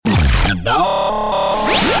And now,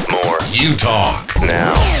 more You Talk.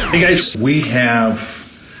 Now. Hey guys, we have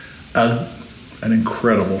an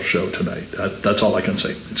incredible show tonight. That's all I can say.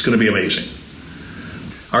 It's going to be amazing.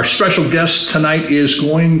 Our special guest tonight is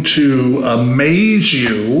going to amaze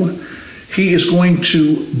you. He is going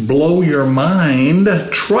to blow your mind.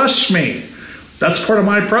 Trust me. That's part of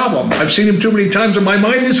my problem. I've seen him too many times and my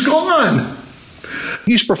mind is gone.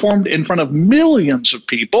 He's performed in front of millions of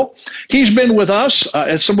people. He's been with us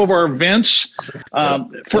at some of our events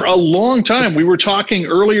for a long time. We were talking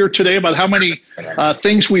earlier today about how many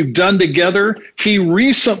things we've done together. He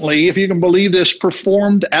recently, if you can believe this,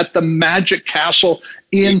 performed at the Magic Castle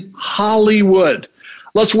in Hollywood.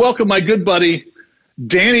 Let's welcome my good buddy,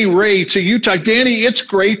 Danny Ray, to You Talk. Danny, it's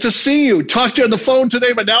great to see you. Talked to you on the phone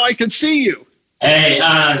today, but now I can see you. Hey,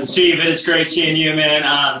 Steve, it's great seeing you, man.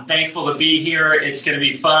 I'm thankful to be here. It's going to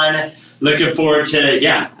be fun. Looking forward to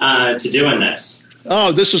doing this.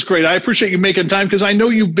 Oh, this is great. I appreciate you making time because I know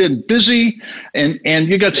you've been busy and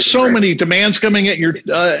you got so many demands coming at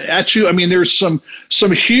you. I mean, there's some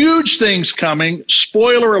huge things coming.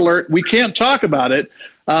 Spoiler alert, we can't talk about it.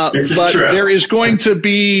 But there is going to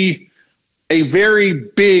be a very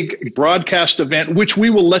big broadcast event, which we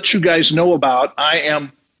will let you guys know about. I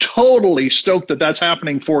am totally stoked that that's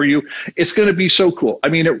happening for you. It's going to be so cool. I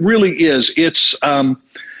mean, it really is. It's got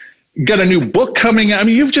a new book coming out. I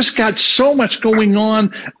mean, you've just got so much going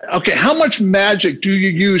on. Okay, how much magic do you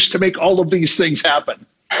use to make all of these things happen?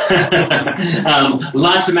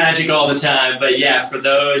 Lots of magic all the time. But yeah, for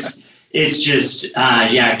those, it's just,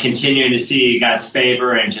 continuing to see God's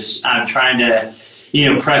favor and just I'm trying to,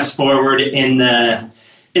 press forward in the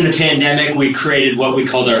pandemic. We created what we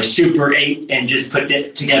called our Super 8 and just put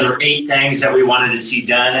together 8 things that we wanted to see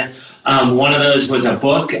done. One of those was a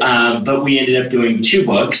book, but we ended up doing 2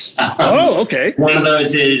 books. Okay. One of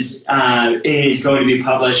those is going to be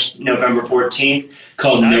published November 14th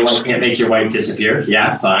called No, I Can't Make Your Wife Disappear.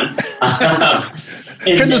 Yeah, fun.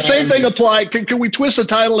 Can the same thing apply? Can we twist the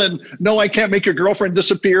title and No, I Can't Make Your Girlfriend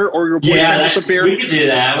Disappear or your boyfriend disappear? We could do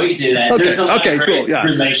that. Okay. There's a lot of great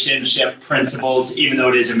relationship principles, even though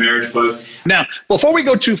it is a marriage book. Now, before we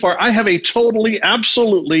go too far, I have a totally,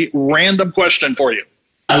 absolutely random question for you.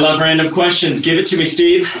 I love random questions. Give it to me,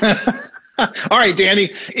 Steve. All right,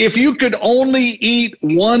 Danny. If you could only eat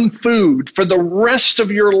one food for the rest of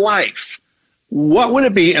your life, what would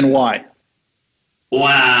it be and why?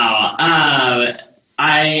 Wow.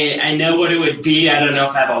 I know what it would be. I don't know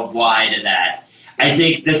if I have a why to that. I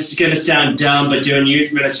think this is going to sound dumb, but doing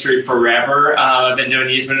youth ministry forever, I've been doing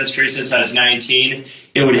youth ministry since I was 19,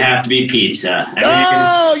 it would have to be pizza.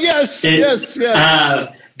 Yes.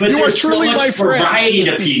 But you there's are truly so much my friend. variety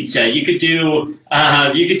to pizza. You could do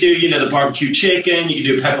the barbecue chicken. You could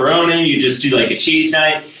do pepperoni. You just do like a cheese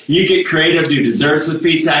night. You get creative, do desserts with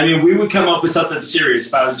pizza. I mean, we would come up with something serious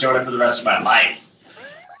if I was doing it for the rest of my life.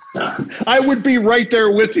 I would be right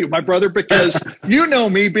there with you, my brother, because you know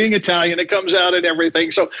me being Italian, it comes out and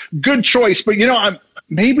everything. So good choice. But, I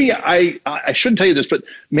shouldn't tell you this, but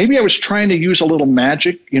maybe I was trying to use a little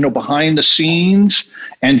magic, behind the scenes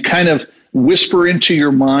and kind of whisper into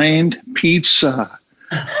your mind, pizza.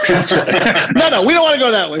 No, we don't want to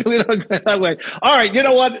go that way. All right. You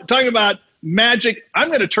know what? Talking about magic, I'm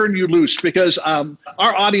going to turn you loose because our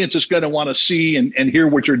audience is going to want to see and hear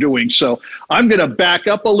what you're doing. So I'm going to back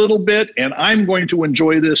up a little bit and I'm going to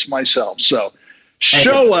enjoy this myself. So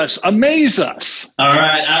show us, amaze us. All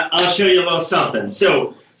right. I'll show you a little something.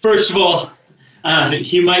 So first of all,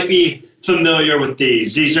 you might be familiar with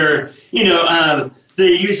these. These are,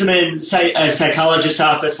 they use them in a psychologist's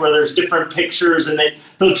office where there's different pictures and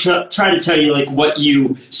they'll try to tell you like what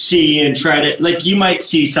you see and try to like you might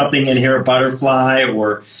see something in here, a butterfly,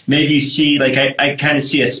 or maybe you see like I kind of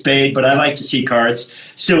see a spade, but I like to see cards.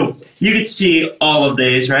 So you could see all of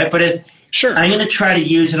these, right? But sure, I'm going to try to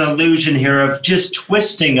use an illusion here of just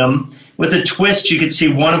twisting them. With a twist, you can see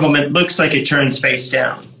one of them. It looks like it turns face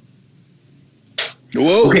down.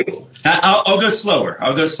 Whoa. Okay. I'll go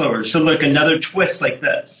slower. So look, another twist like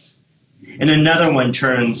this. And another one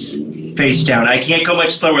turns face down. I can't go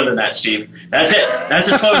much slower than that, Steve. That's it. That's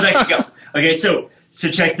as slow as I can go. Okay, so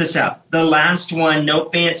check this out. The last one, no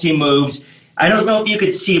fancy moves. I don't know if you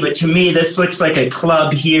could see, but to me, this looks like a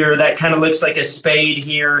club here. That kind of looks like a spade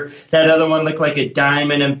here. That other one looked like a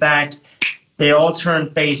diamond. In fact, they all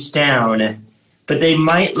turn face down. But they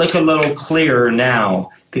might look a little clearer now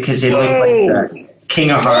because they look like the King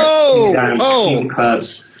of Hearts, King of Diamonds, King of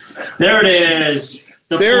Clubs. There it is.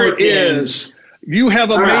 There it is. You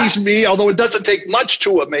have amazed me, although it doesn't take much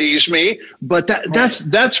to amaze me, but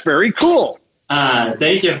that's very cool.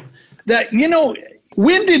 Thank you. That,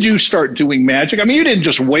 When did you start doing magic? I mean, you didn't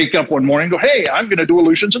just wake up one morning and go, hey, I'm going to do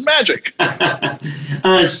illusions and magic.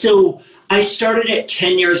 So I started at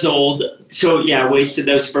 10 years old. So, yeah, I wasted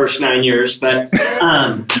those first 9 years. But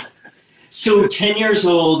so 10 years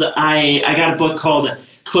old, I got a book called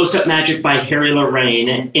Close-Up Magic by Harry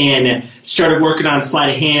Lorraine and started working on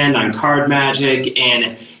sleight of hand, on card magic.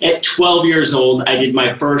 And at 12 years old, I did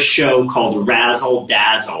my first show called Razzle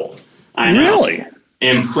Dazzle. I know. Really?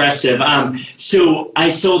 Impressive. So I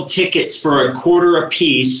sold tickets for $0.25 a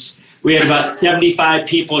piece. We had about 75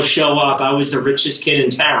 people show up. I was the richest kid in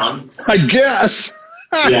town. I guess.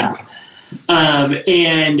 Yeah.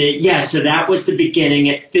 So that was the beginning.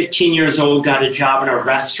 At 15 years old, got a job in a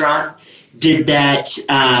restaurant. Did that.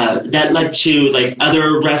 That led to like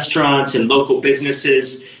other restaurants and local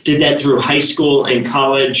businesses. Did that through high school and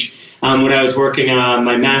college. When I was working on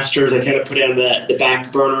my master's, I kind of put it on the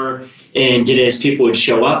back burner and did it as people would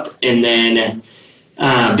show up. And then,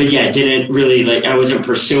 didn't really I wasn't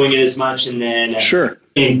pursuing it as much. And then sure.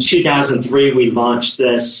 In 2003, we launched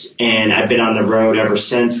this, and I've been on the road ever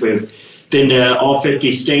since. We've been to all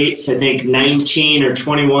 50 states, I think 19 or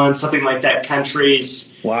 21, something like that,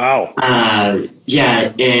 countries. Wow. And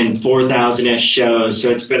 4,000-ish shows. So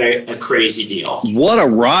it's been a crazy deal. What a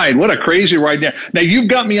ride. What a crazy ride. Now, you've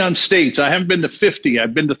got me on states. I haven't been to 50.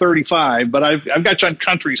 I've been to 35, but I've got you on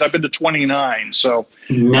countries. I've been to 29. So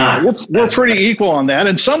we're pretty equal on that.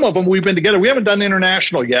 And some of them we've been together. We haven't done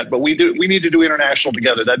international yet, but we need to do international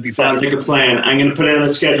together. That'd be fun. Sounds like a plan. I'm going to put it on the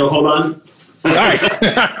schedule. Hold on. All right.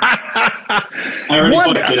 I already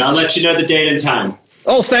booked it. I'll let you know the date and time.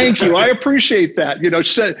 Oh, thank you. I appreciate that.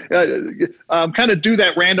 Kind of do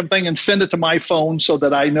that random thing and send it to my phone so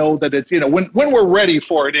that I know that it's, when we're ready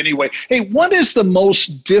for it anyway. Hey, what is the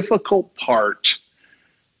most difficult part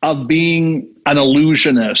of being an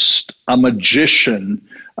illusionist, a magician?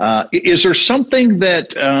 Is there something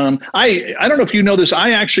that I don't know if you know this.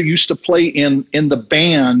 I actually used to play in the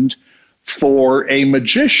band for a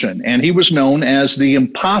magician, and he was known as the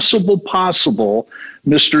Impossible Possible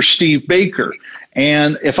Mr. Steve Baker.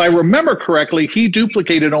 And if I remember correctly, he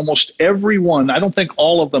duplicated almost every one. I don't think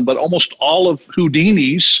all of them, but almost all of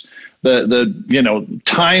Houdini's, the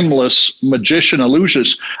timeless magician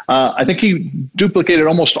illusionist. I think he duplicated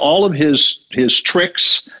almost all of his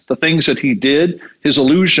tricks, the things that he did, his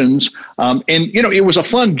illusions. It was a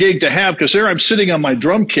fun gig to have because there I'm sitting on my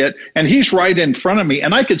drum kit and he's right in front of me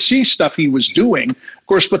and I could see stuff he was doing, of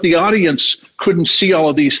course, but the audience couldn't see all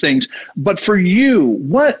of these things. But for you,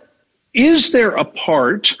 is there a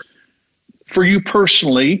part for you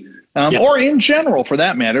personally, or in general for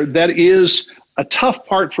that matter, that is a tough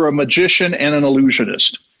part for a magician and an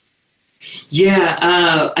illusionist? Yeah,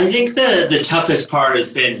 I think the toughest part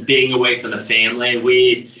has been being away from the family.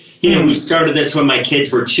 We started this when my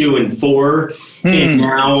kids were 2 and 4, and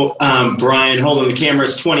now Brian, holding the camera,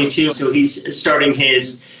 is 22, so he's starting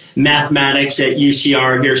his mathematics at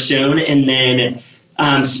UCR here soon, and then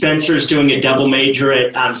Spencer's doing a double major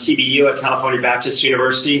at CBU at California Baptist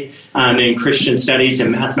University in Christian Studies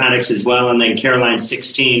and mathematics as well, and then Caroline's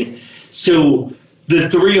 16. So the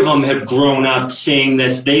three of them have grown up seeing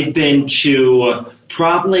this. They've been to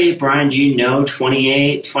probably, Brian,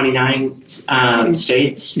 28, 29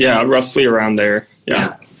 states? Yeah, roughly around there.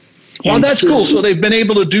 Yeah. Well, that's cool. So they've been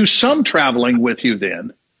able to do some traveling with you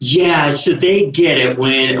then. Yeah, so they get it.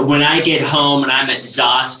 When I get home and I'm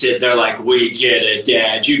exhausted, they're like, we get it,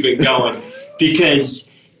 Dad. You've been going. Because,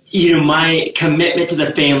 my commitment to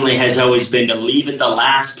the family has always been to leave at the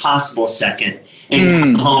last possible second and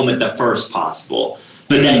come home at the first possible.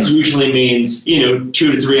 But that usually means, 2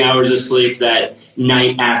 to 3 hours of sleep that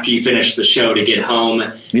night after you finish the show to get home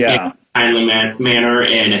in a timely manner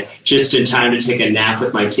and just in time to take a nap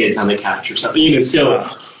with my kids on the couch or something.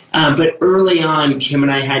 But early on, Kim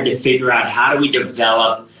and I had to figure out how do we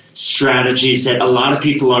develop strategies that a lot of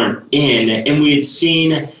people aren't in. And we had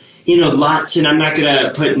seen, lots, and I'm not going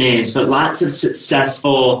to put names, but lots of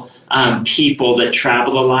successful people that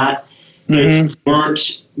travel a lot that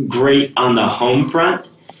weren't great on the home front.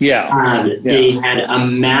 They had a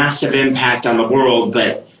massive impact on the world,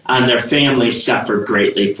 but their families suffered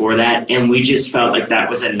greatly for that. And we just felt like that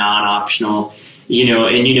was a non-optional.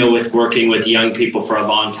 With working with young people for a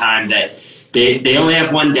long time, that they only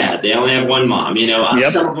have one dad, they only have one mom.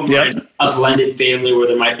 Some of them are a blended family where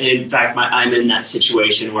I'm in that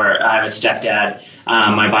situation where I have a stepdad.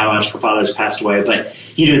 My biological father's passed away, but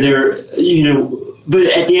but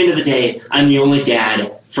at the end of the day, I'm the only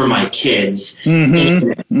dad for my kids.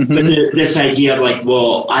 But this idea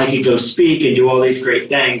of I could go speak and do all these great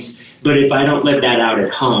things, but if I don't live that out at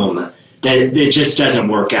home, that it just doesn't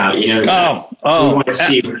work out, We want to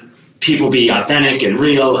see people be authentic and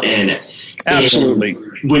real and absolutely.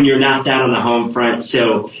 And when you're not down on the home front.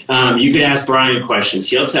 So you could ask Brian questions.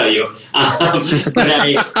 He'll tell you. But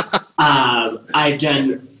I've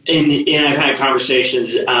done, and I've had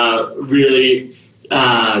conversations, really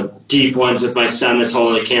deep ones with my son that's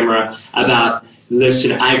holding the camera about,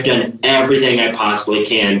 listen, I've done everything I possibly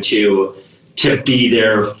can to be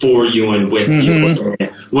there for you and with you.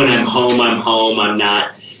 When I'm home, I'm home. I'm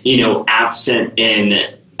not, absent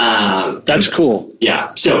in. That's cool.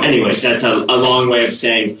 Yeah. So anyways, that's a long way of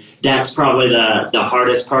saying that's probably the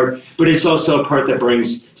hardest part, but it's also a part that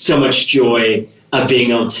brings so much joy of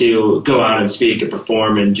being able to go out and speak and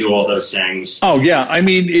perform and do all those things. Oh yeah. I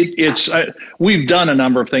mean, it's we've done a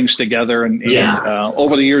number of things together and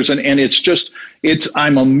over the years, and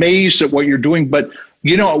I'm amazed at what you're doing, but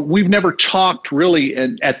we've never talked really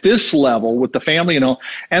at this level with the family, and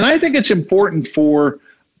I think it's important for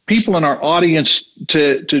people in our audience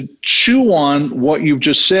to chew on what you've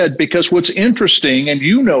just said, because what's interesting, and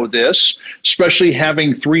this, especially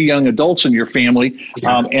having 3 young adults in your family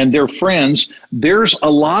and their friends, there's a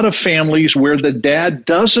lot of families where the dad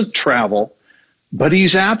doesn't travel, but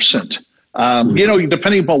he's absent.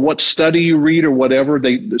 Depending upon what study you read or whatever,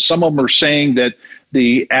 some of them are saying that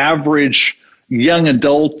the average young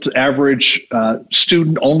adult, average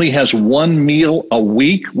student only has 1 meal a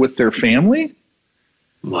week with their family.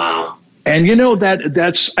 Wow. And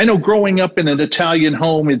that's I know growing up in an Italian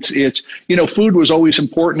home, it's food was always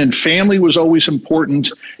important and family was always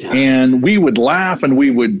important. Yeah. And we would laugh and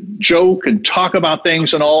we would joke and talk about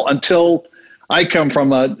things and all, until I come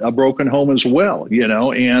from a broken home as well,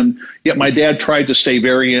 and yet my dad tried to stay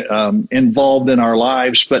very involved in our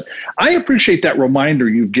lives. But I appreciate that reminder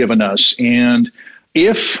you've given us. And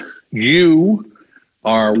if you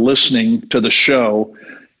are listening to the show,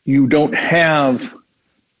 you don't have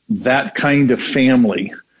that kind of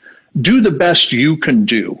family, do the best you can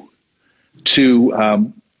do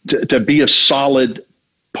to be a solid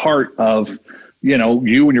part of, you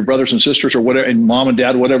and your brothers and sisters or whatever, and mom and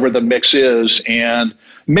dad, whatever the mix is, and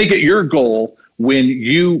make it your goal when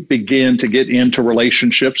you begin to get into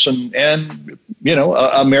relationships and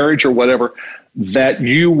a marriage or whatever, that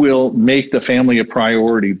you will make the family a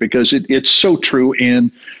priority, because it's so true.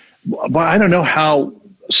 And I don't know how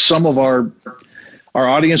some of our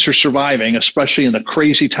audience are surviving, especially in the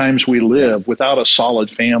crazy times we live, without a solid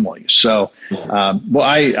family. So,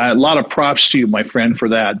 a lot of props to you, my friend, for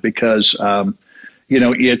that, because,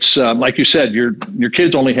 it's like you said, your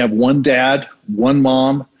kids only have one dad, one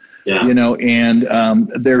mom, and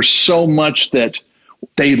there's so much that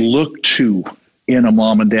they look to in a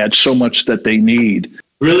mom and dad, so much that they need.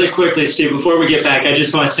 Really quickly, Steve, before we get back, I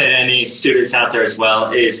just want to say to any students out there as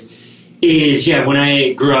well is when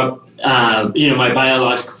I grew up, my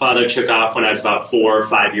biological father took off when I was about 4 or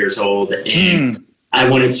 5 years old, and I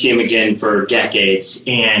wouldn't see him again for decades.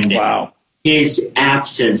 And his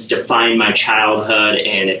absence defined my childhood,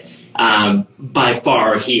 and by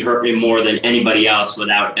far he hurt me more than anybody else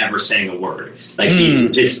without ever saying a word. Like he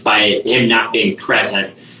just by him not being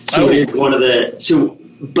present. So it's one of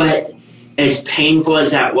but as painful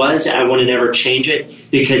as that was, I want to never change it,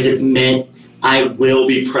 because it meant I will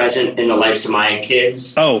be present in the lives of my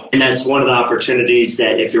kids. And that's one of the opportunities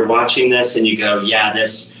that if you're watching this and you go,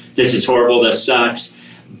 this is horrible, this sucks,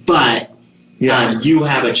 but you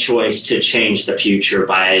have a choice to change the future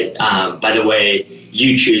by the way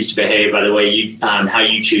you choose to behave, by the way you how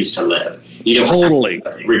you choose to live. You don't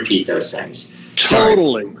have to repeat those things.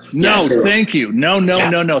 Totally. Thank you.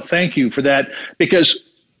 No. Thank you for that, because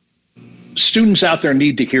students out there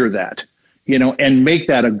need to hear that. And make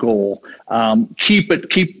that a goal.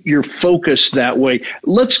 Keep your focus that way.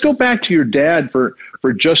 Let's go back to your dad for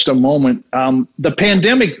just a moment. The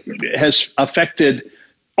pandemic has affected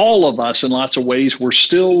all of us in lots of ways. We're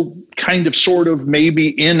still kind of, sort of, maybe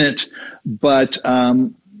in it, but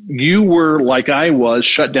you were, like I was,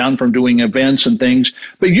 shut down from doing events and things.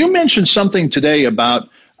 But you mentioned something today about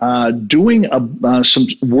doing some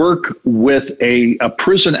work with a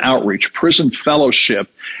prison outreach, prison fellowship.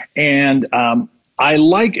 And I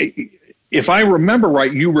like, if I remember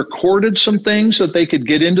right, you recorded some things that they could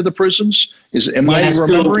get into the prisons. Am I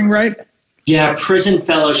remembering right? Yeah, Prison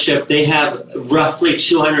Fellowship, they have roughly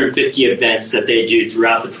 250 events that they do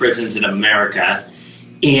throughout the prisons in America.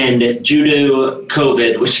 And due to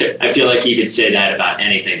COVID, which I feel like you could say that about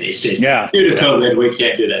anything these days. Yeah. Due to COVID, we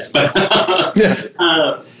can't do this. But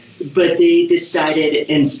but they decided,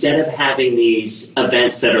 instead of having these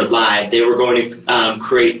events that are live, they were going to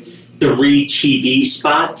create 3 TV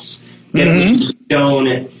spots that was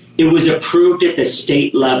shown. It was approved at the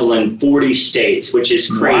state level in 40 states, which is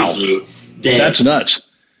crazy. Wow. That's nuts.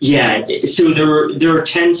 Yeah, so there are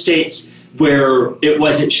 10 states where it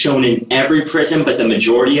wasn't shown in every prison, but the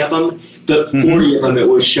majority of them. But 40 of them, it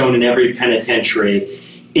was shown in every penitentiary.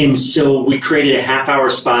 And so we created a half-hour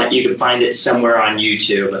spot. You can find it somewhere on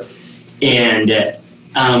YouTube. And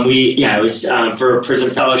it was for a prison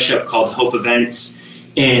fellowship called Hope Events.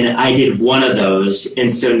 And I did one of those.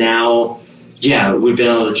 And so now, we've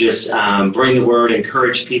been able to just bring the word,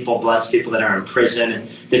 encourage people, bless people that are in prison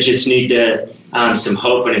that just need to some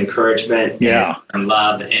hope and encouragement and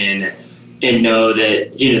love and know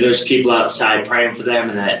that, there's people outside praying for them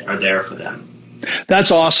and that are there for them.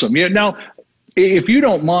 That's awesome. Yeah. Now, if you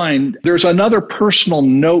don't mind, there's another personal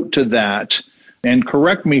note to that. And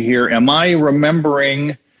correct me here. Am I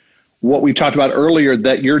remembering what we talked about earlier,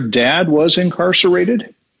 that your dad was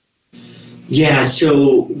incarcerated? Yeah.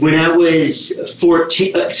 So when I was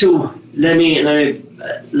 14, so let me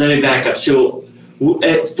back up. So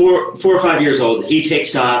at 4 or 5 years old, he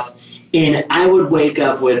takes off, and I would wake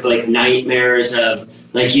up with like nightmares of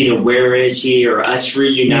like, where is he, or us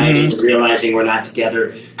reuniting, realizing we're not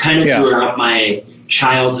together, kind of throughout my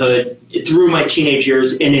childhood, through my teenage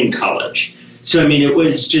years, and in college. So, I mean, it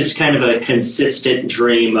was just kind of a consistent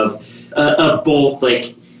dream of both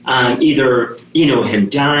like either, him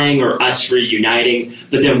dying or us reuniting,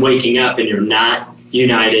 but then waking up and you're not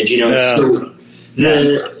united, So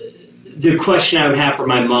the question I would have for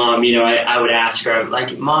my mom, I would ask her,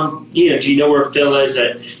 like, Mom, do you know where Phil is?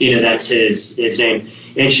 That's his name.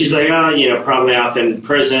 And she's like, oh, probably off in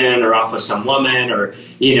prison or off with some woman or,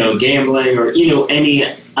 gambling or, any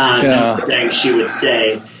number of things she would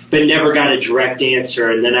say, but never got a direct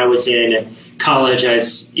answer. And then I was in college. I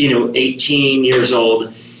was, 18 years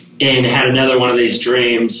old and had another one of these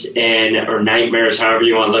dreams or nightmares, however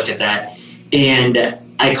you want to look at that. And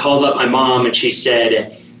I called up my mom and she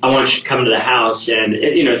said, I want you to come to the house. And,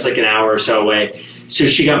 it's like an hour or so away. So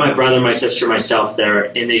she got my brother, my sister, myself there.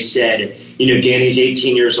 And they said, Danny's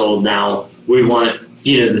 18 years old now. We want,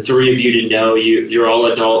 the three of you to know you're all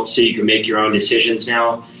adults so you can make your own decisions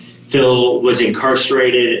now. Phil was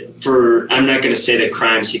incarcerated for, I'm not going to say the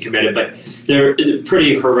crimes he committed, but they're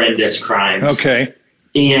pretty horrendous crimes. Okay.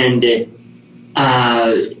 And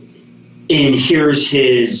here's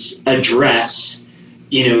his address.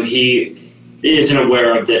 He isn't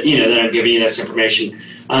aware of that, that I'm giving you this information.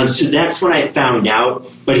 So that's when I found out,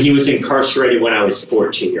 but he was incarcerated when I was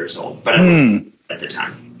 14 years old, but I wasn't at the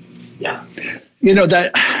time. Yeah.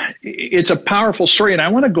 That it's a powerful story. And I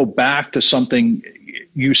want to go back to something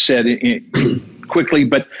you said quickly,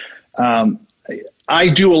 but I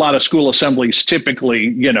do a lot of school assemblies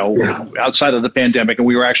typically, outside of the pandemic, and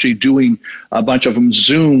we were actually doing a bunch of them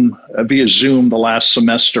via Zoom the last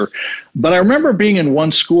semester. But I remember being in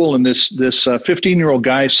one school and this 15-year-old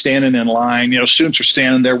guy standing in line, students are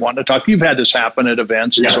standing there wanting to talk. You've had this happen at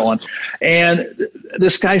events and so on. And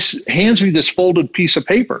this guy hands me this folded piece of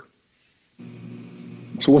paper.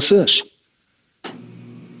 So what's this?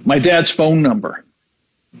 My dad's phone number.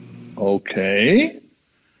 Okay.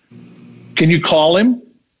 Can you call him?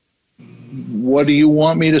 What do you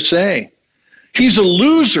want me to say? He's a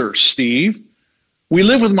loser, Steve. We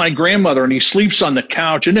live with my grandmother and he sleeps on the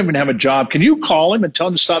couch and doesn't even have a job. Can you call him and tell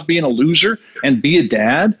him to stop being a loser and be a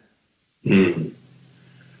dad?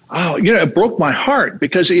 Oh, it broke my heart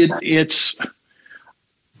because it's,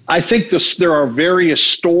 I think there are various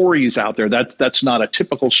stories out there. That's not a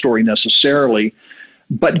typical story necessarily,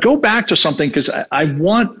 but go back to something because I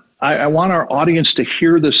want our audience to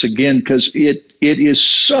hear this again because it is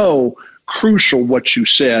so crucial what you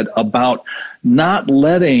said about not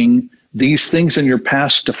letting these things in your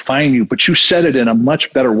past define you, but you said it in a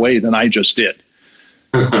much better way than I just did.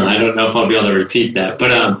 I don't know if I'll be able to repeat that,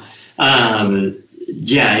 but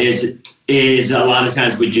is a lot of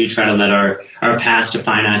times we do try to let our past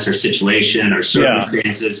define us, our situation, our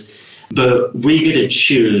circumstances, but we get to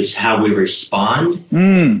choose how we respond.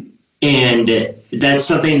 And that's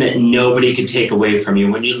something that nobody can take away from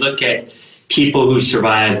you. When you look at people who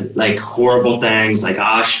survive like horrible things like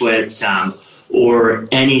Auschwitz or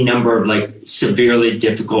any number of like severely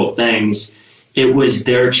difficult things, it was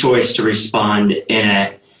their choice to respond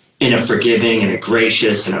in a forgiving and a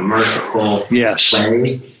gracious and a merciful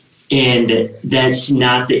way. And that's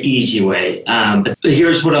not the easy way. But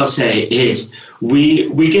here's what I'll say is we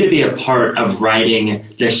get to be a part of writing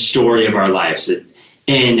the story of our lives.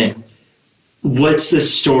 And what's the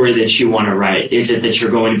story that you want to write? Is it that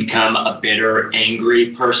you're going to become a bitter,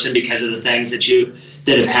 angry person because of the things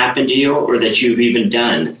that have happened to you or that you've even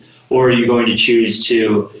done? Or are you going to choose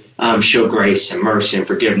to show grace and mercy and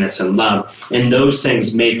forgiveness and love? And those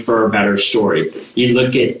things make for a better story. You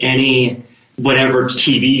look at whatever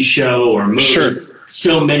TV show or movie,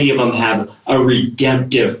 so many of them have a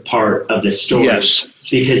redemptive part of the story. Yes.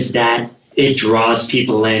 Because it draws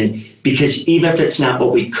people in, because even if it's not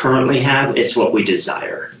what we currently have, it's what we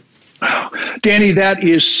desire. Danny, that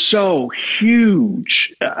is so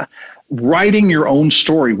huge. Writing your own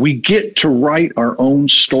story. We get to write our own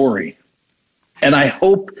story. And I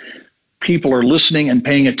hope people are listening and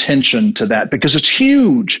paying attention to that, because it's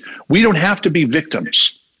huge. We don't have to be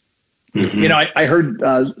victims. Mm-hmm. You know, I heard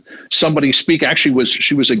somebody speak. Actually,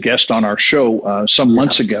 she was a guest on our show some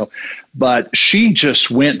months ago, but she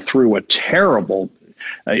just went through a terrible.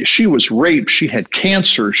 She was raped. She had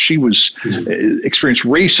cancer. She was experienced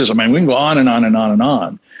racism. I mean, we can go on and on and on and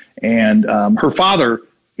on. And her father,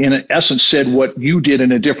 in essence, said what you did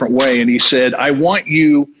in a different way. And he said, "I want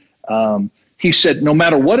you." He said, "No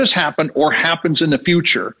matter what has happened or happens in the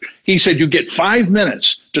future," he said, "you get 5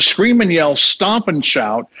 minutes to scream and yell, stomp and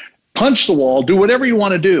shout, punch the wall, do whatever you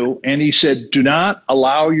want to do." And he said, "Do not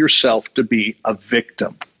allow yourself to be a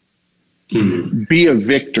victim. Be a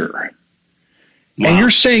victor." Wow. And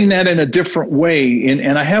you're saying that in a different way.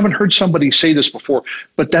 And I haven't heard somebody say this before,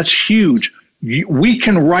 but that's huge. We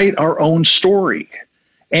can write our own story.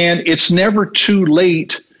 And it's never too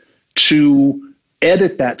late to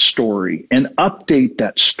edit that story and update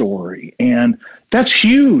that story. And that's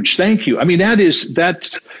huge. Thank you. I mean, that's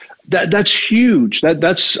huge.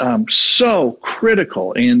 That's so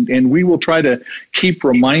critical. And we will try to keep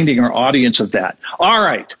reminding our audience of that. All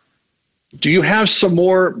right. Do you have some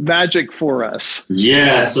more magic for us?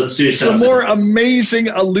 Yes, let's do something. Some more amazing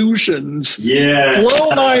illusions. Yes.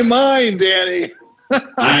 Blow my mind, Danny.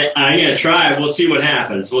 I'm going to try. We'll see what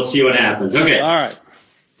happens. Okay. All right.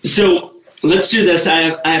 So let's do this.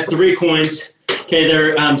 I have 3 coins. Okay,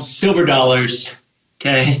 they're silver dollars.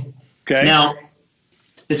 Okay. Now,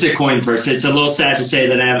 it's a coin purse. It's a little sad to say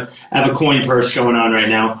that I have a coin purse going on right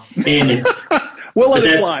now. And we'll let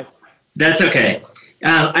it fly. That's okay.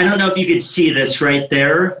 I don't know if you could see this right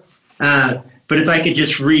there, but if I could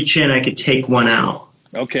just reach in, I could take one out.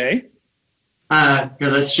 Okay. Here,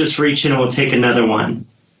 let's just reach in and we'll take another one.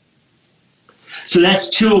 So that's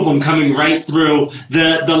 2 of them coming right through.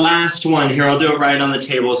 The last one, here, I'll do it right on the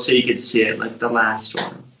table so you can see it, like the last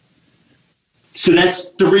one. So that's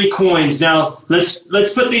 3 coins. Now, let's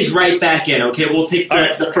put these right back in, okay? We'll take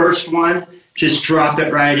the first one. Just drop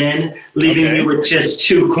it right in, leaving me with just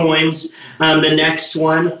 2 coins. The next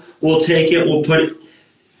one, we'll take it. We'll put it.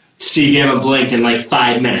 Steve, you haven't blinked in like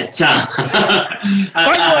 5 minutes. Huh?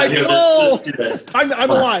 Here, let's do this. I'm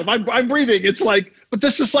alive. I'm breathing. It's like, but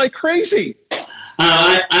this is like crazy.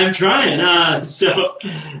 I'm trying. So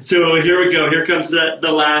here we go. Here comes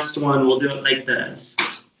the last one. We'll do it like this.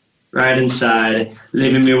 Right inside,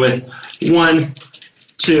 leaving me with 1,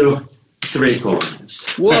 2, 3 coins.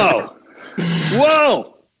 Whoa.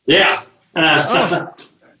 Whoa. Yeah.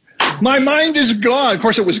 My mind is gone. Of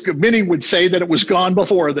course, many would say that it was gone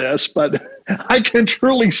before this, but I can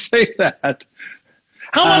truly say that.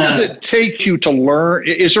 How long does it take you to learn?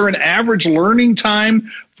 Is there an average learning time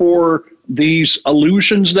for these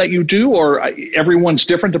illusions that you do, or everyone's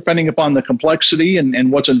different depending upon the complexity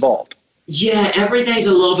and what's involved? Yeah, everything's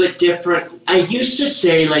a little bit different. I used to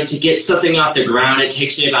say, like, to get something off the ground, it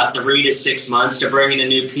takes me about 3 to 6 months to bring in a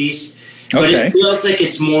new piece. But it feels like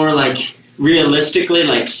it's more like, realistically,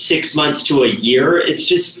 like 6 months to a year. It's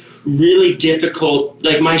just really difficult.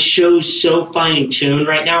 Like, my show's so fine-tuned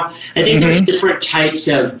right now. I think there's different types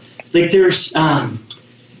of, like, there's, I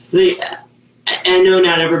know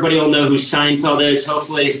not everybody will know who Seinfeld is.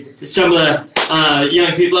 Hopefully some of the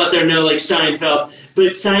young people out there know, like, Seinfeld. But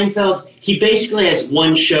Seinfeld, he basically has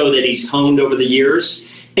one show that he's honed over the years.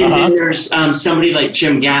 And then there's somebody like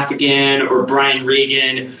Jim Gaffigan or Brian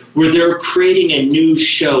Regan, where they're creating a new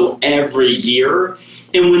show every year.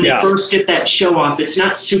 And when they first get that show off, it's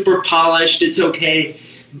not super polished. It's okay.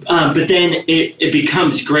 But then it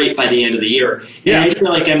becomes great by the end of the year. Yeah. And I feel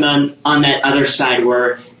like I'm on that other side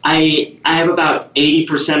where I have about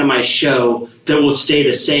 80% of my show that will stay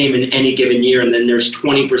the same in any given year. And then there's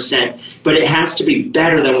 20%. But it has to be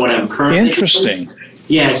better than what I'm currently doing.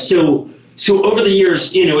 Yeah, so over the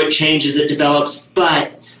years, it changes, it develops,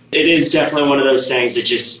 but it is definitely one of those things that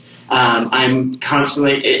just I'm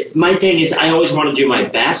constantly. My thing is, I always want to do my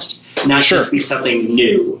best, not just be something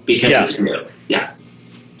new because it's new. Yeah.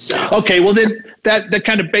 So okay, well then that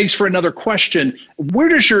kind of begs for another question. Where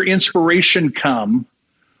does your inspiration come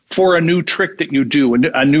for a new trick that you do,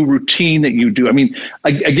 a new routine that you do? I mean,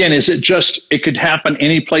 again, is it just it could happen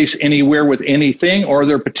any place, anywhere with anything, or are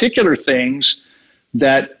there particular things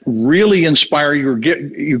that really inspire you, or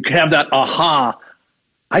you have that aha,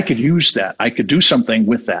 I could use that, I could do something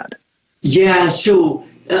with that? Yeah, so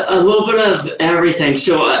A little bit of everything.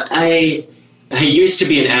 So I used to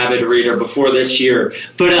be an avid reader before this year,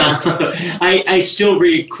 but I still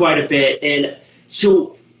read quite a bit. And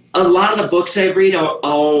so a lot of the books I read,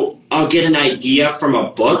 I'll get an idea from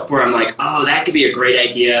a book where I'm like, oh, that could be a great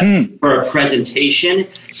idea for a presentation.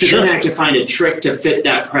 So then I have to find a trick to fit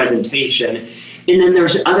that presentation. And then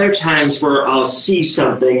there's other times where I'll see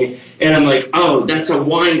something and I'm like, oh, that's a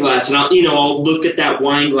wine glass. And I'll look at that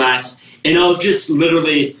wine glass and I'll just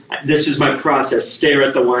literally, this is my process, stare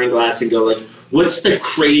at the wine glass and go like, what's the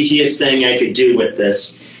craziest thing I could do with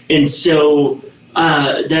this? And so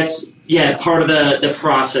that's, part of the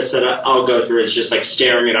process that I'll go through is just like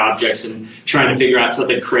staring at objects and trying to figure out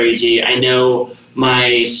something crazy. I know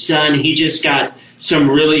my son, he just got some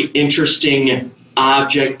really interesting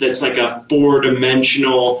object that's like a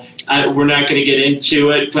 4-dimensional, we're not going to get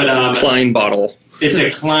into it, but Klein bottle. It's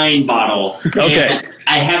a Klein bottle. Okay. And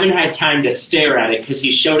I haven't had time to stare at it because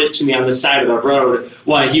he showed it to me on the side of the road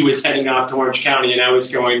while he was heading off to Orange County and I was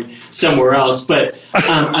going somewhere else. But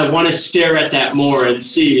I want to stare at that more and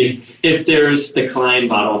see if there's the Klein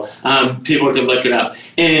bottle. People can look it up.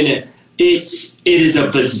 And it is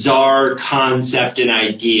a bizarre concept and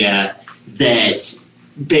idea that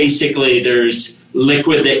basically there's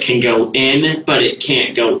liquid that can go in, but it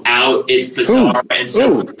can't go out. It's bizarre. And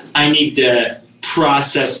so I need to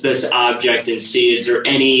process this object and see, is there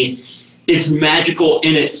any, it's magical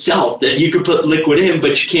in itself that you could put liquid in,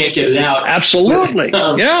 but you can't get it out. Absolutely.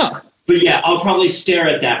 But I'll probably stare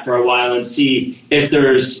at that for a while and see if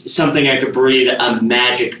there's something I could breathe a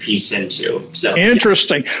magic piece into. So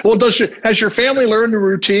interesting. Well, has your family learned the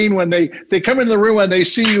routine when they come in the room and they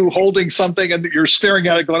see you holding something and you're staring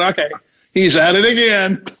at it going, okay, he's at it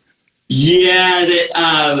again?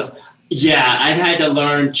 I've had to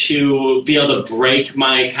learn to be able to break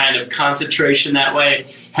my kind of concentration that way.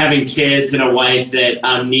 Having kids and a wife that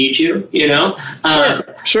need you,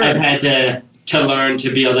 Sure. I've had to learn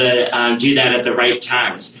to be able to do that at the right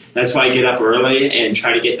times. That's why I get up early and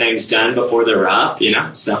try to get things done before they're up,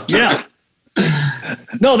 So yeah.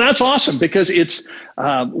 No, that's awesome because it's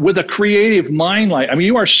with a creative mind.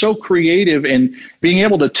 You are so creative in being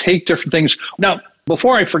able to take different things. Now,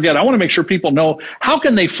 before I forget, I want to make sure people know, how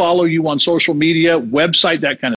can they follow you on social media, website, that kind of